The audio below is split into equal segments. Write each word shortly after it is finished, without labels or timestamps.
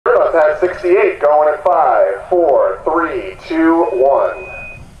pad 68, going at 5, 4, 3, 2, 1.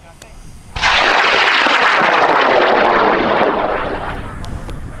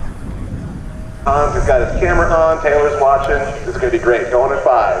 Hans has got his camera on, Taylor's watching. This is going to be great. Going at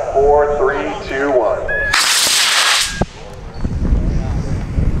 5, 4, 3, 2, 1.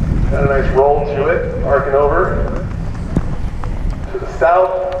 Got a nice roll to it, arcing over to the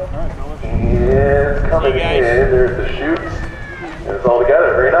south. And it's coming in. There's the chutes. And it's all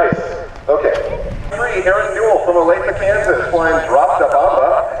together. Very nice. Okay. 3, Aaron Newell from Olathe, Kansas, flying Drop Da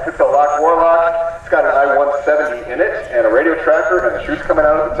Bamba. It's a Lock Warlock. It's got an I-170 in it and a radio tracker, and the chutes coming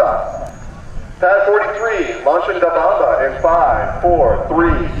out at the top. Pad 43, launching Da Bamba in 5, 4,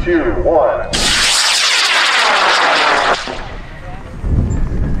 3, 2, 1.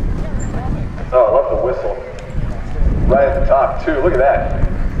 Oh, I love the whistle. Right at the top, too. Look at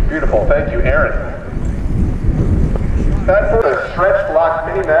that. Beautiful. Thank you, Aaron. Pad 4 is a stretched lock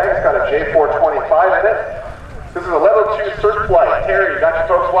mini mag. It's got a J425 in it. This is a level 2 search flight. Terry, you got your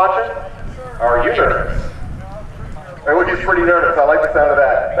folks watching? Are you nervous? I look, he's pretty nervous. I like the sound of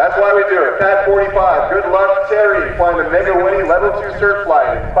that. That's why we do it. Pad 45. Good luck, Terry. Flying the Mega Winnie level 2 search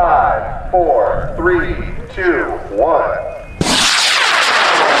flight in 5, 4, 3, 2, 1.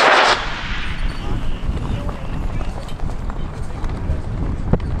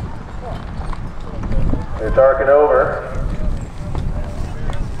 It's arcing over.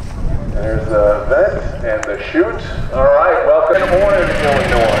 There's the vent and the chute. All right, welcome to Orange,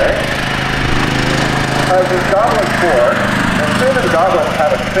 Illinois. As in Goblin 4, and soon as Goblins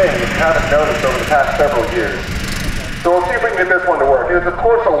have a thing if you haven't noticed over the past several years. So we'll see if we can get this one to work. It is, of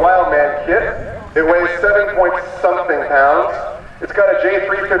course, a Wildman kit. It weighs 7-point-something pounds. It's got a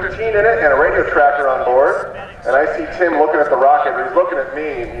J315 in it and a radio tracker on board. And I see Tim looking at the rocket, but he's looking at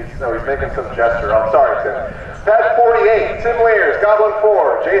me, and he's making some gesture. I'm sorry, Tim. Pad 48, Tim Lears, Goblin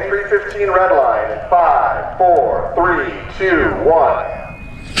 4, J315 Redline in 5, 4, 3, 2, 1.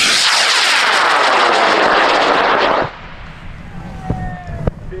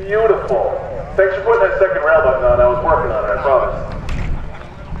 Beautiful. Thanks for putting that second rail button on. I was working on it, I promise.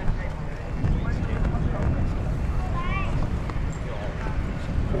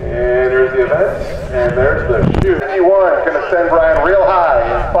 And there's the event, and there's the chute. 51, gonna send Brian real high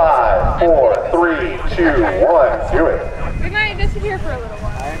in 5, 4, 3, 2, 1. Do it. We might disappear for a little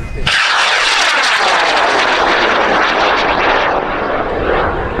while.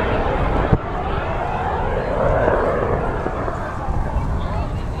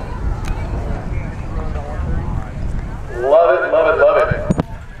 Love it, love it, love it.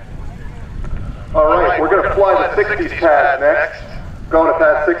 All right, we're gonna fly the 60s pad next. Going to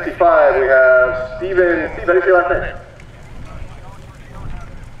pad 65, we have Steven. Steve, how do you say your last name?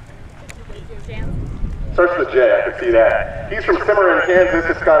 Starts with a J, I can see that. He's from Cimarron, Kansas.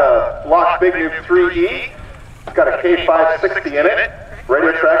 It's got a Lock Big Noob 3E. It's got a K560 in it.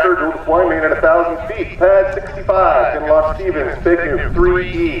 Radio tracker, dual deployment at 1,000 feet. Pad 65, gonna launch Steven's Big Noob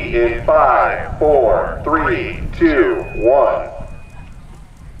 3E in 5, 4, 3, 2, 1.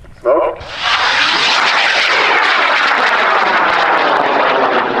 Smoke.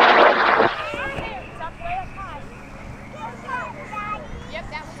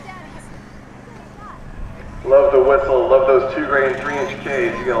 Love the whistle, love those 2-grain 3-inch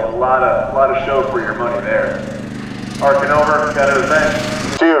Ks. You got a lot of show for your money there. Arcing over, got an event.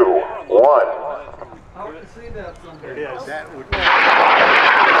 2, 1. I want to see that someday. There it is. That would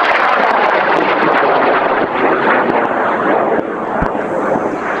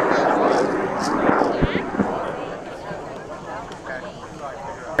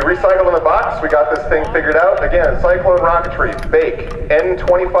Recycle in the box, we got this thing figured out. Again, Cyclone Rocketry, Bake,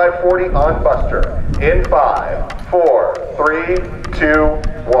 N2540 on Buster. In 5, 4, 3, 2,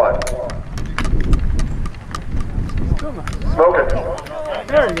 1. Smoke it.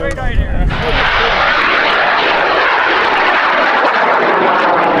 there you go.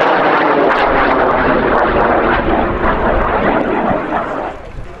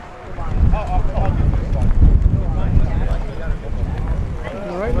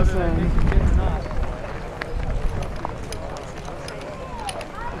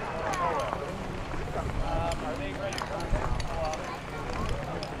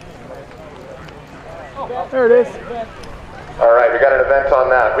 There it is. All right, we got an event on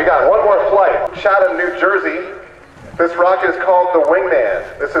that. We got one more flight. Chatham, New Jersey. This rocket is called the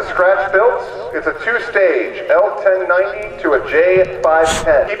Wingman. This is scratch built. It's a 2-stage L1090 to a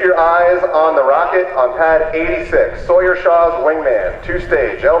J510. Keep your eyes on the rocket on pad 86. Sawyer Shaw's Wingman,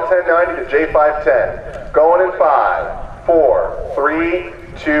 2-stage L1090 to J510. Going in 5, 4, 3,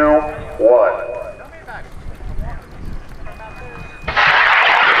 2, 1.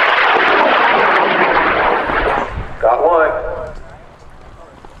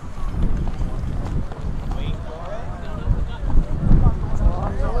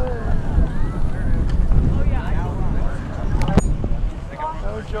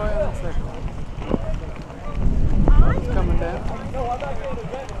 Joy on the second one. It's coming down.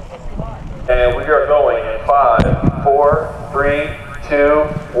 And we are going in 5, 4, 3, 2,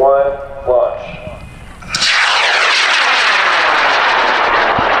 1, launch.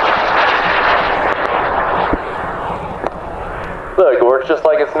 Look, it works just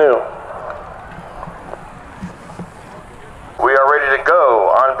like it's new. We are ready to go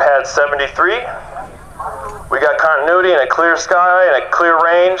on pad 73. We got continuity and a clear sky and a clear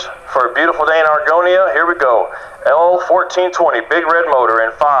range for a beautiful day in Argonia. Here we go. L1420, big red motor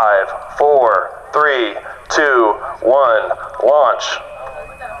in 5, 4, 3, 2, 1, launch.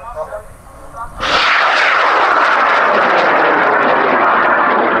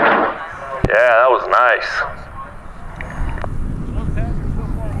 Yeah, that was nice.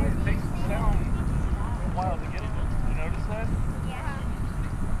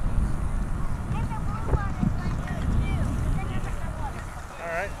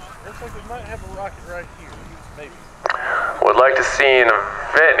 Looks like we might have a rocket right here, maybe. Would like to see an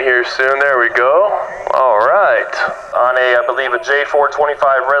event here soon. There we go. All right. On a, I believe, a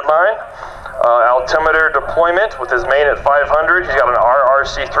J425 red line. Altimeter deployment with his main at 500. He's got an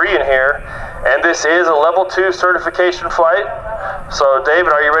RRC3 in here. And this is a level 2 certification flight. So,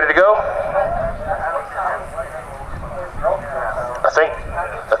 David, are you ready to go? I think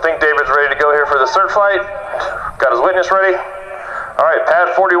David's ready to go here for the cert flight. Got his witness ready. All right,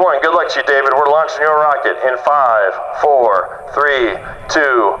 pad 41, good luck to you, David. We're launching your rocket in 5, 4, 3,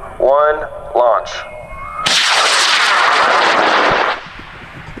 2, 1, launch.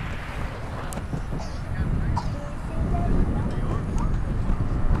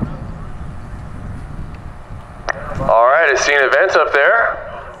 All right, I see an event up there.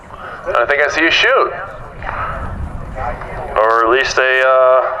 I think I see a chute. Or at least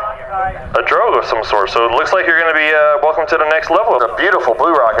a drogue of some sort. So it looks like you're going to be welcome to the next level. A beautiful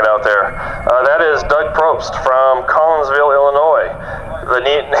blue rocket out there. That is Doug Probst from Collinsville, Illinois. The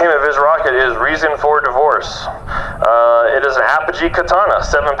name of his rocket is Reason for Divorce. It is an Apogee Katana,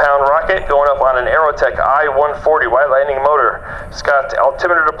 7-pound rocket going up on an Aerotech I-140 White Lightning motor. It's got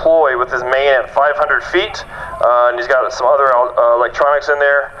altimeter deploy with his main at 500 feet. And he's got some other electronics in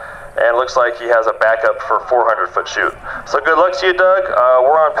there. And looks like he has a backup for 400-foot chute. So good luck to you, Doug.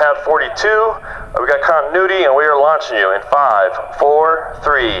 We're on pad 42. We got continuity, and we are launching you in 5, 4,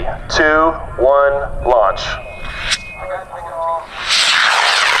 3, 2, 1, launch.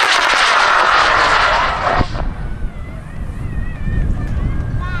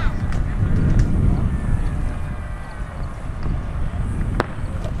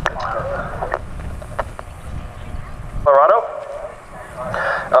 Colorado.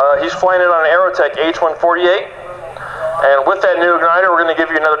 He's flying it on an Aerotech H148. And with that new igniter, we're going to give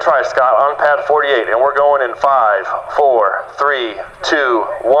you another try, Scott, on pad 48. And we're going in 5, 4, 3, 2,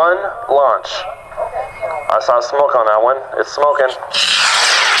 1, launch. I saw smoke on that one. It's smoking.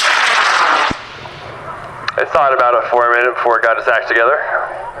 It thought about it for a minute before it got its act together.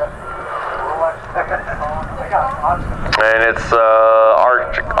 And it's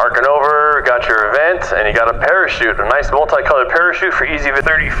arcing over, got your event, and you got a parachute, a nice multicolored parachute for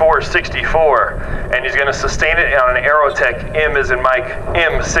EasyV3464. And he's going to sustain it on an Aerotech M as in Mike,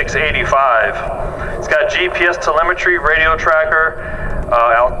 M685. It's got GPS telemetry, radio tracker,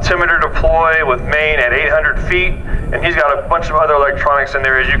 altimeter deploy with main at 800 feet, and he's got a bunch of other electronics in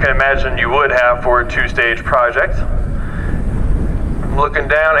there, as you can imagine you would have for a 2-stage project. I'm looking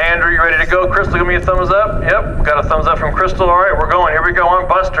down. Andrew, you ready to go? Crystal, give me a thumbs up. Yep, got a thumbs up from Crystal. All right, we're going. Here we go on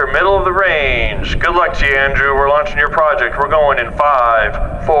Buster, middle of the range. Good luck to you, Andrew. We're launching your project. We're going in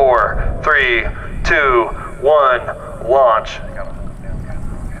 5, 4, 3, 2, 1, launch.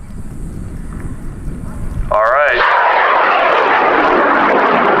 All right.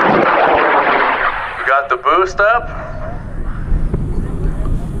 We got the boost up.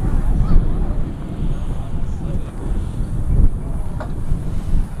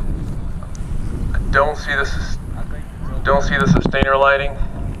 Don't see the sustainer lighting.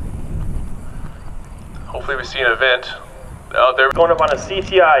 Hopefully we see an event out there. Going up on a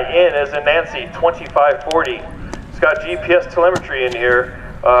CTI N as in Nancy 2540. It's got GPS telemetry in here,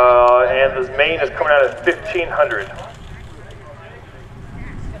 and this main is coming out at 1500.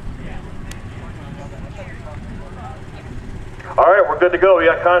 All right, we're good to go. We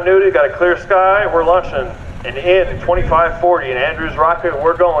got continuity, got a clear sky. We're launching an N 2540 in Andrew's rocket.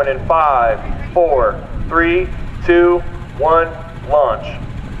 We're going in 5, 4, 3, 2, 1, launch.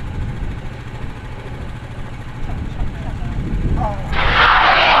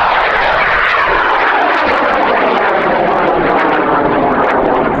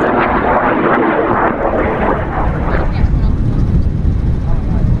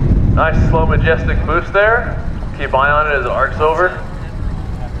 Nice slow majestic boost there. Keep an eye on it as it arcs over.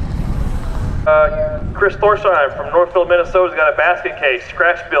 Chris Thorsheim from Northfield, Minnesota has got a basket case,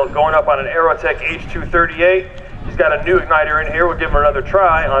 scratch built, going up on an Aerotech H238. He's got a new igniter in here. We'll give him another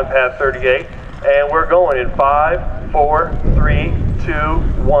try on pad 38. And we're going in 5, 4, 3, 2,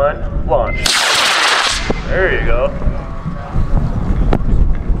 1, launch. There you go.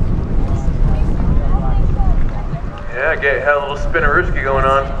 Yeah, had a little spinnerooski going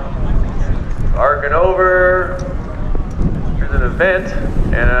on. Arcing over. Here's an event,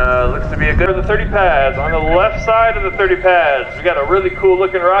 and looks to be a good for the 30 pads. On the left side of the 30 pads, we got a really cool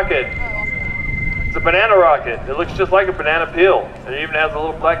looking rocket. It's a banana rocket. It looks just like a banana peel, and it even has a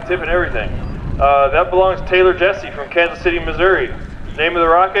little black tip and everything. That belongs to Taylor Jesse from Kansas City, Missouri. The name of the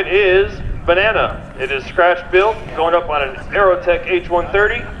rocket is Banana. It is scratch built, going up on an Aerotech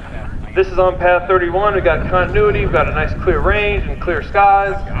H130. This is on pad 31. We've got continuity, we've got a nice clear range and clear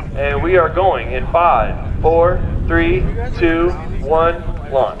skies, and we are going in 5, 4, 3, 2,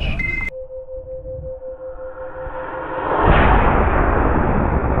 1, launch.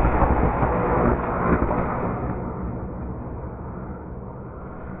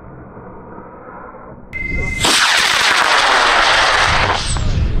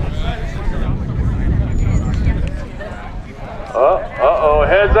 Uh-oh,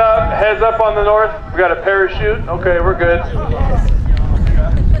 heads up on the north. We got a parachute. Okay, we're good.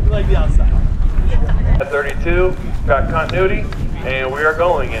 We like the outside. At 32, got continuity, and we are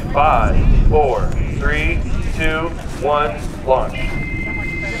going in 5, 4, 3, 2, 1, launch.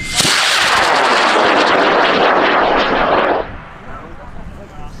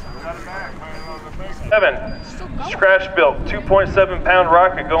 Seven, scratch built, 2.7 pound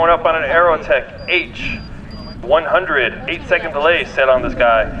rocket going up on an Aerotech H. 100, 8-second delay set on this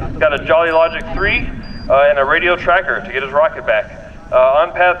guy. Got a Jolly Logic 3 and a radio tracker to get his rocket back.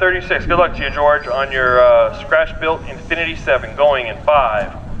 On pad 36, good luck to you, George, on your scratch-built Infinity 7, going in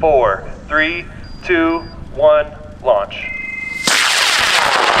 5, 4, 3, 2, 1, launch.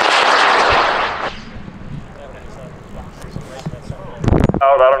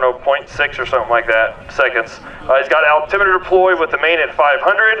 I don't know, 0.6 or something like that seconds. He's got altimeter deployed with the main at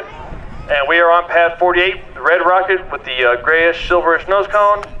 500. And we are on pad 48, the red rocket with the grayish, silverish nose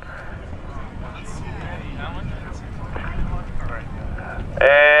cone.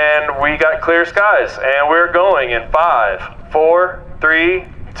 And we got clear skies, and we're going in 5, 4, 3,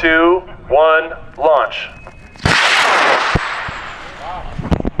 2, 1, launch.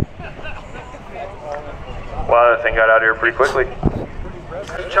 Wow, that thing got out of here pretty quickly.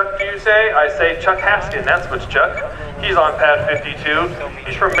 Chuck, do you say? I say Chuck Haskin, that's what's Chuck. He's on pad 52.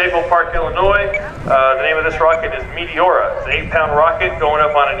 He's from Maple Park, Illinois. The name of this rocket is Meteora. It's an 8-pound rocket going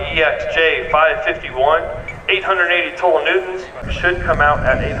up on an EXJ 551, 880 total newtons. It should come out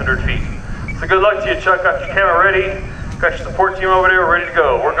at 800 feet. So good luck to you, Chuck. Got your camera ready. Got your support team over there ready to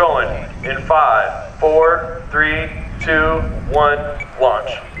go. We're going in 5, 4, 3, 2, 1,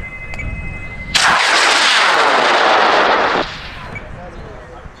 launch.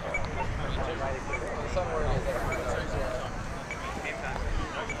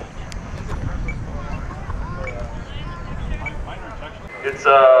 It's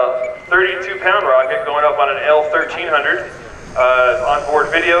a 32-pound rocket going up on an L1300. Onboard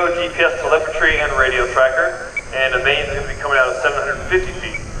video, GPS telemetry, and radio tracker. And the main is going to be coming out at 750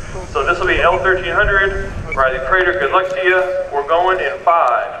 feet. So this will be L1300. Riley Prater, good luck to you. We're going in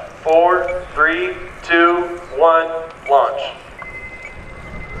 5, 4, 3, 2, 1, launch.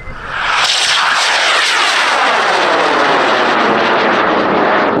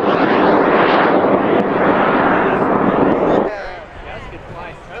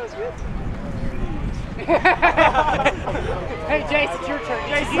 Hey, Jace, it's your turn.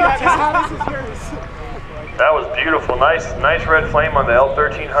 Jace, this is yours. That was beautiful. Nice red flame on the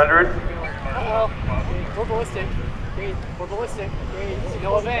L1300. Uh-oh. We're ballistic. We're ballistic.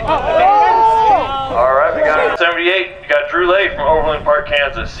 No event. All right, we got 78. You got Drew Lay from Overland Park,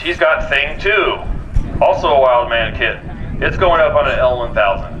 Kansas. He's got Thing 2, also a Wild Man kit. It's going up on an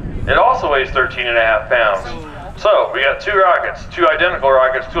L1000. It also weighs 13.5 pounds. So we got two rockets, two identical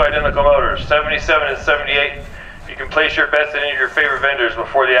motors, 77 and 78. You can place your bets at any of your favorite vendors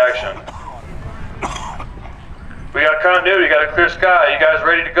before the action. We got continuity, got a clear sky. You guys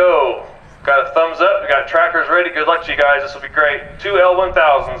ready to go? Got a thumbs up, we got trackers ready. Good luck to you guys, this will be great. Two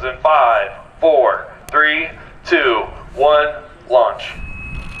L1000s in 5, 4, 3, 2, 1, launch.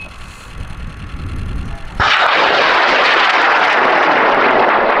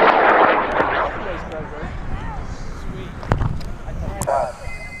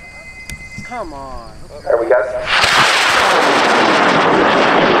 Come on. There we go.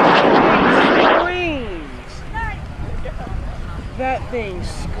 thing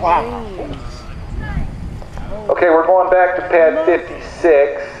screams. Okay, we're going back to pad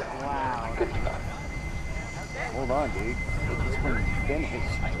 56. Wow. Hold on, dude. This one's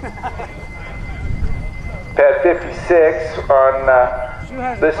finished. Pad 56 on.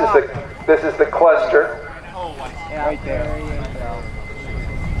 This is the cluster. Yeah, Right there. There you go.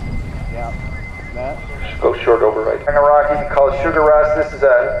 Yeah. That. Go short over right. And a rocket called Sugar Rust. This is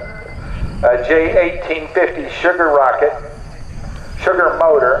a J1850 Sugar rocket, Sugar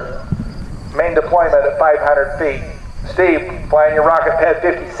motor. Main deployment at 500 feet. Steve, flying your rocket pad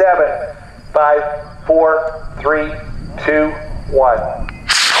 57. 5, 4, 3, 2, 1.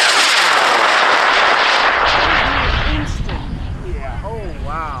 Instant. Yeah. Oh,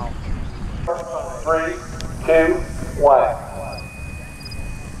 wow. 3, 2, 1.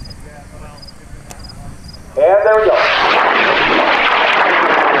 And there we go.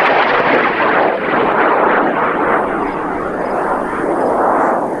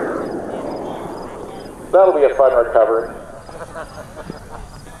 That'll be a fun recovery.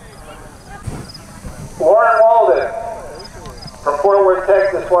 Warren Walden from Fort Worth,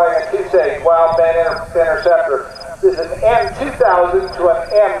 Texas, flying a two-stage Wildman Interceptor. This is an M2000 to an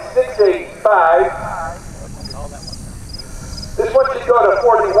M685. This one should go to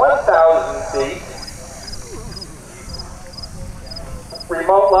 41,000 feet.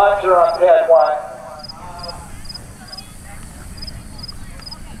 Remote launcher on pad 1.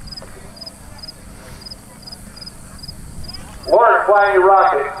 Lauren flying your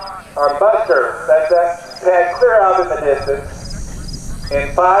rocket on Buster. That's that pad clear out in the distance.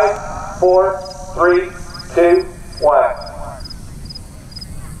 In 5, 4, 3, 2, 1.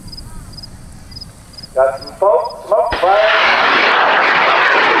 Got some smoke fire.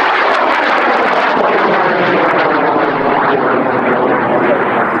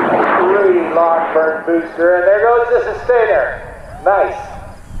 Really long burn booster, and there goes the sustainer. Nice.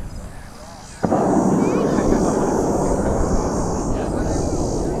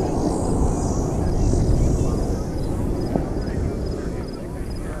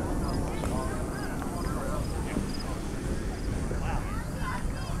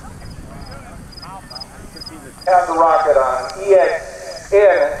 Have the rocket on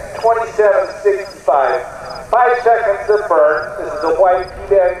EXN 2765. 5 seconds of burn. This is a white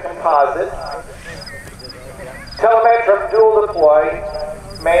band composite. Telemetrum dual deploy.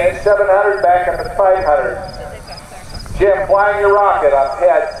 Main at 700, back up at 500. Jim, flying your rocket on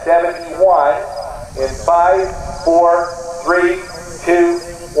pad 71 in 5, 4, 3, 2,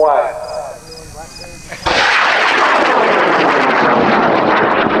 1.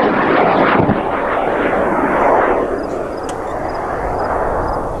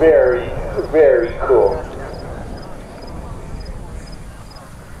 Very, very cool.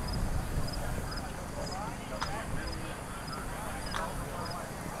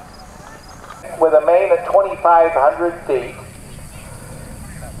 With a main at 2,500 feet.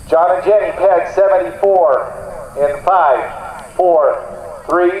 John and Jenny, pad 74 in 5, 4,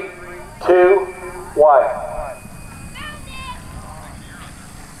 3, 2, 1.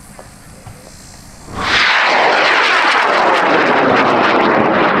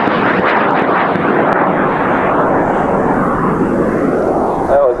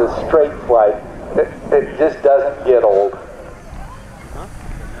 A straight flight. It just doesn't get old.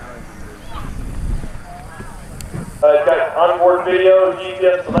 It's got onboard video,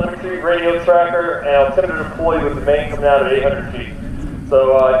 GPS telemetry, radio tracker, and altimeter deployed with the main coming out at 800 feet.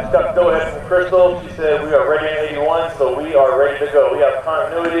 So I just got to go ahead from Crystal. She said we are ready at 81, so we are ready to go. We have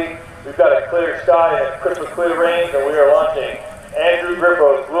continuity, we've got a clear sky and a crystal clear range, and we are launching Andrew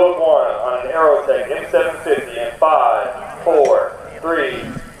Griffith's Rogue One on an Aerotech M750 in 5, 4,